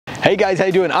Hey guys, how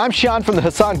you doing? I'm Sean from the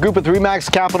Hassan Group with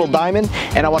Remax Capital Diamond,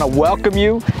 and I want to welcome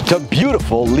you to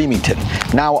beautiful Leamington.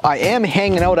 Now, I am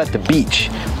hanging out at the beach,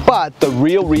 but the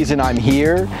real reason I'm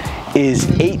here is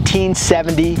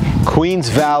 1870 Queens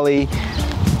Valley.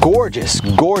 Gorgeous,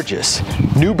 gorgeous,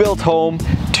 new built home,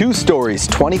 2 stories,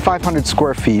 2,500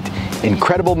 square feet,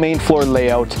 incredible main floor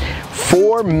layout,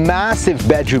 4 massive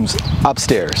bedrooms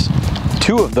upstairs.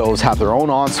 2 of those have their own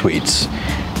ensuites.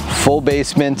 Full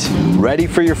basement, ready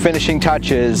for your finishing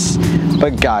touches.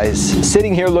 But guys,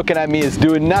 sitting here looking at me is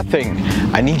doing nothing.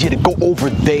 I need you to go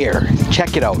over there.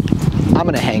 Check it out. I'm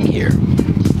gonna hang here.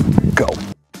 Go.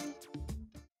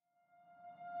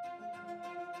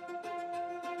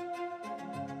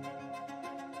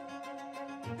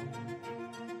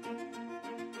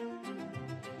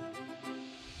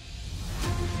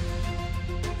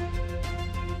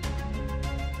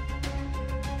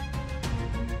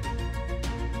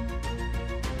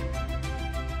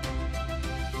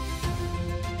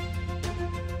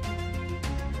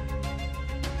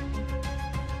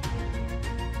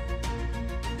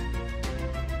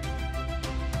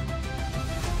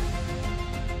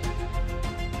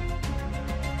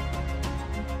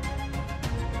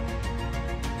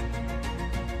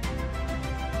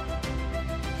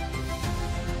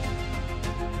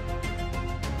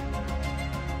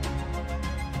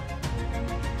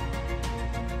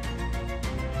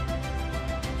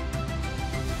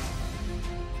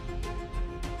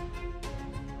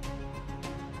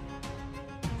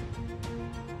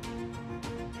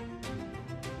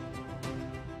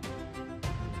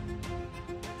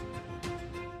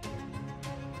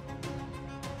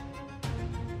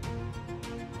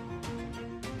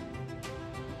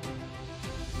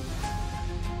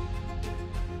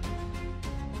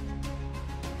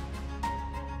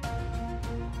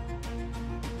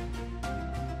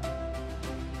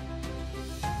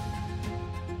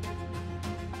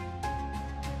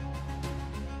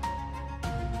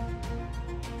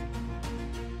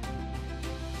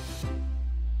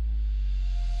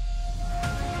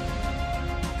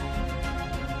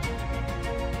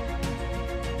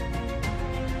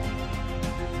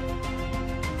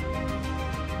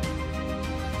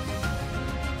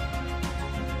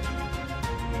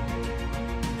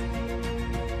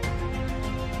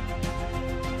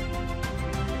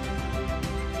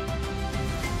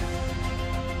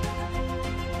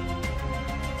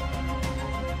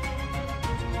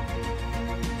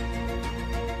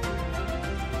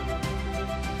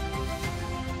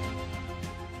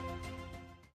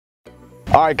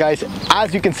 Alright guys,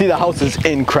 as you can see, the house is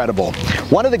incredible.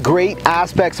 One of the great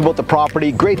aspects about the property,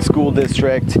 great school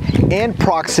district, and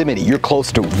proximity. You're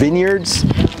close to vineyards,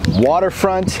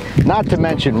 waterfront, not to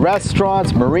mention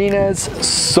restaurants, marinas,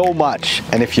 so much.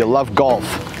 And if you love golf,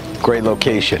 great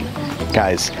location.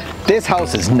 Guys, this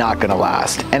house is not gonna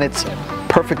last, and it's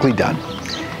perfectly done.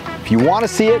 If you want to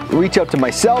see it, reach out to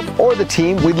myself or the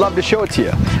team. We'd love to show it to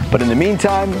you. But in the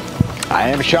meantime, I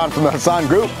am Sean from the Hassan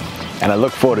Group, and I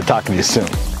look forward to talking to you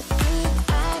soon.